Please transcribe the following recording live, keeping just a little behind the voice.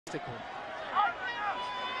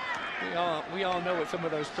We all know what some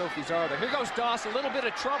of those trophies are. Here goes Doss, a little bit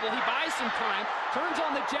of trouble. He buys some time, turns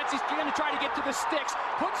on the Jets. He's going to try to get to the sticks,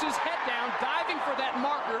 puts his head down, diving for that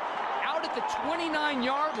marker out at the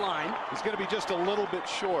 29-yard line. He's going to be just a little bit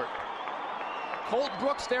short. Colt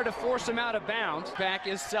Brooks there to force him out of bounds. Back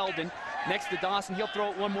is Selden next to Dawson. He'll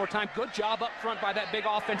throw it one more time. Good job up front by that big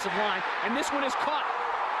offensive line. And this one is caught.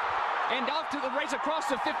 And off to the race across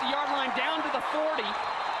the 50-yard line, down to the 40.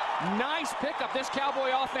 Nice pickup. This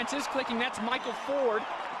Cowboy offense is clicking. That's Michael Ford.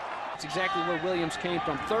 That's exactly where Williams came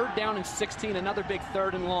from. 3rd down and 16, another big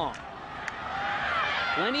 3rd and long.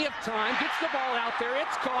 Plenty of time. Gets the ball out there.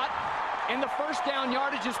 It's caught. And the first down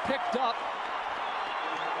yardage is picked up.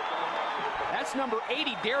 That's number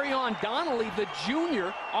 80, Darion Donnelly, the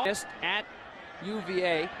junior, at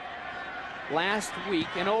UVA last week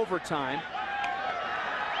in overtime.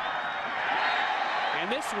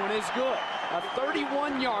 And this one is good. A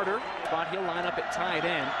 31-yarder. But he'll line up at tight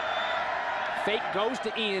end. Fake goes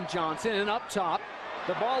to Ian Johnson, and up top,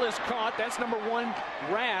 the ball is caught. That's number 1,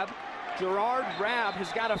 Rabb. Gerard Rabb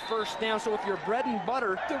has got a first down. So if you're bread and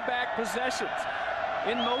butter, back possessions.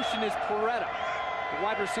 In motion is Peretta. The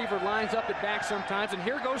wide receiver lines up at back sometimes, and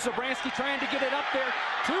here goes Zabransky trying to get it up there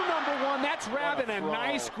to number 1. That's Rabb, and a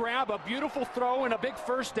nice grab, a beautiful throw, and a big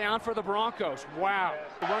first down for the Broncos. Wow.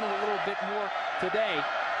 Running a little bit more today.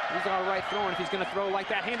 He's all right throwing if he's going to throw like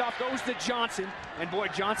that. Handoff goes to Johnson, and boy,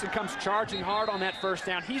 Johnson comes charging hard on that first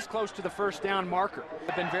down. He's close to the first down marker.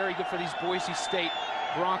 They've been very good for these Boise State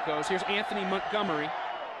Broncos. Here's Anthony Montgomery,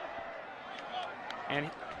 and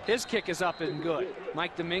his kick is up and good.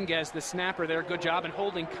 Mike Dominguez, the snapper there, good job in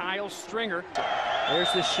holding Kyle Stringer.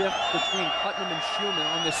 There's the shift between Putnam and Schumann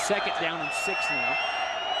on the 2nd down and 6 now.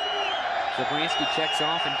 Zabransky checks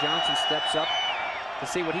off, and Johnson steps up to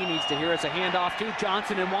see what he needs to hear. It's a handoff to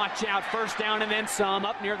Johnson, and watch out, first down and then some,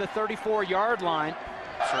 up near the 34-yard line.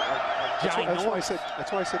 That's why I said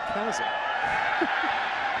chasm.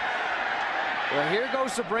 Well, here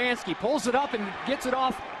goes Zabransky, pulls it up and gets it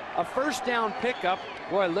off a first down pickup.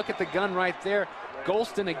 Boy, look at the gun right there.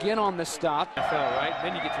 Golston again on the stop. NFL, right?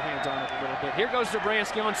 Then you get your hands on it a little bit. Here goes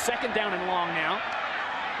Zabransky on 2nd down and long now.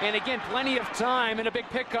 And again, plenty of time and a big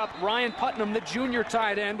pickup. Ryan Putnam, the junior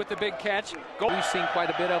tight end, with the big catch. We've seen quite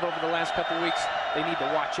a bit of over the last couple of weeks. They need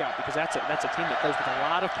to watch out because that's a team that plays with a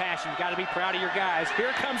lot of passion. You've got to be proud of your guys.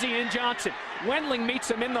 Here comes Ian Johnson. Wendling meets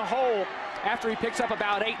him in the hole after he picks up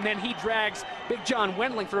about 8, and then he drags Big John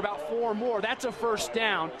Wendling for about 4 more. That's a first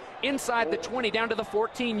down inside the 20, down to the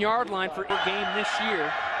 14-yard line for a game this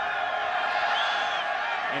year.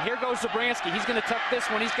 And here goes Zabransky. He's going to tuck this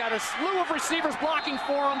one. He's got a slew of receivers blocking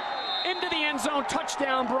for him. Into the end zone.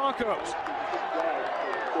 Touchdown, Broncos.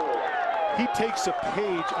 He takes a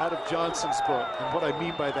page out of Johnson's book. And what I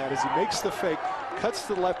mean by that is he makes the fake, cuts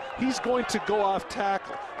to the left. He's going to go off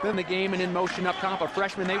tackle. Then the game and in motion up top, a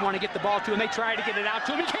freshman they want to get the ball to, and they try to get it out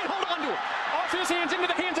to him. He can't hold on to it. Off his hands, into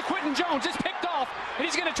the hands of Quentin Jones. It's picked off, and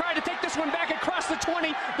he's going to try to take this one back across the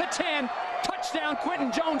 20, the 10. Touchdown,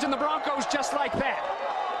 Quentin Jones and the Broncos just like that.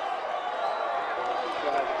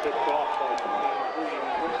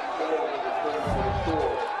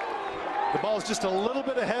 The ball's just a little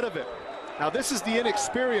bit ahead of it. Now this is the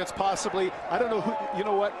inexperience possibly. I don't know who, you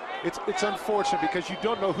know what? It's unfortunate because you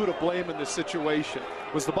don't know who to blame in this situation.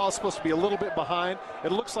 Was the ball supposed to be a little bit behind?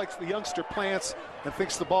 It looks like the youngster plants and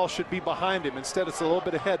thinks the ball should be behind him. Instead it's a little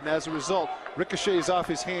bit ahead, and as a result, ricochets off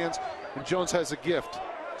his hands, and Jones has a gift.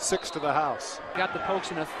 6 to the house. Got the Pokes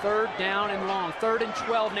in a 3rd down and long. 3rd and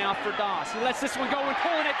 12 now for Doss. He lets this one go and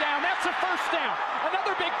pulling it down. That's a first down.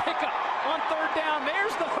 Another big pickup on 3rd down.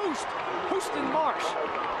 There's the Houston Marsh.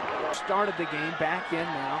 Started the game, back in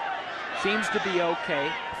now. Seems to be okay.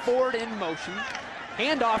 Ford in motion.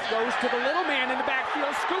 Handoff goes to the little man in the backfield.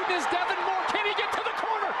 Scooting is Devin Moore. Can he get to the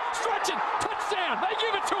corner? Stretching. Touchdown. They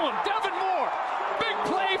give it to him. Devin Moore. Big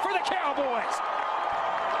play for the Cowboys.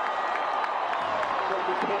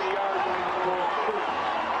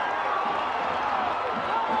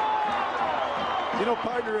 You know,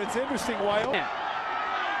 partner, it's interesting. Wyoming.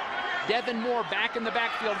 Devin Moore back in the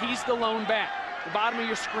backfield. He's the lone back. The bottom of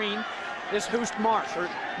your screen is Houst Marsh, or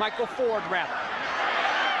Michael Ford, rather.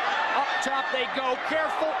 Up top they go.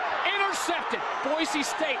 Careful. Intercepted. Boise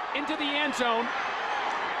State into the end zone.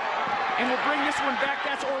 And we'll bring this one back.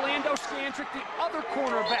 That's Orlando Scandrick, the other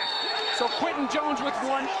cornerback. So Quentin Jones with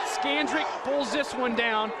one. Scandrick pulls this one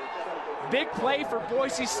down. Big play for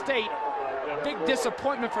Boise State. Big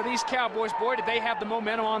disappointment for these Cowboys. Boy, did they have the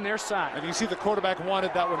momentum on their side. And you see the quarterback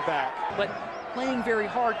wanted that one back. But playing very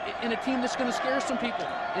hard in a team that's going to scare some people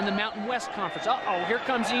in the Mountain West Conference. Uh-oh, here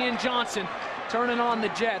comes Ian Johnson turning on the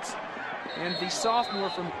Jets. And the sophomore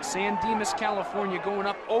from San Dimas, California, going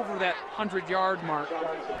up over that 100-yard mark.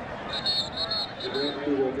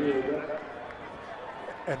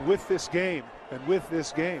 And with this game,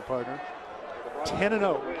 partner,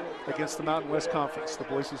 10-0 against the Mountain West Conference, the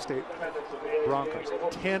Boise State Broncos,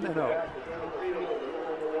 10-0.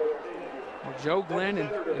 Well, Joe Glenn and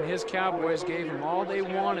his Cowboys gave them all they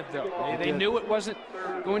wanted, though. They knew it wasn't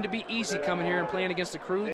going to be easy coming here and playing against the crew.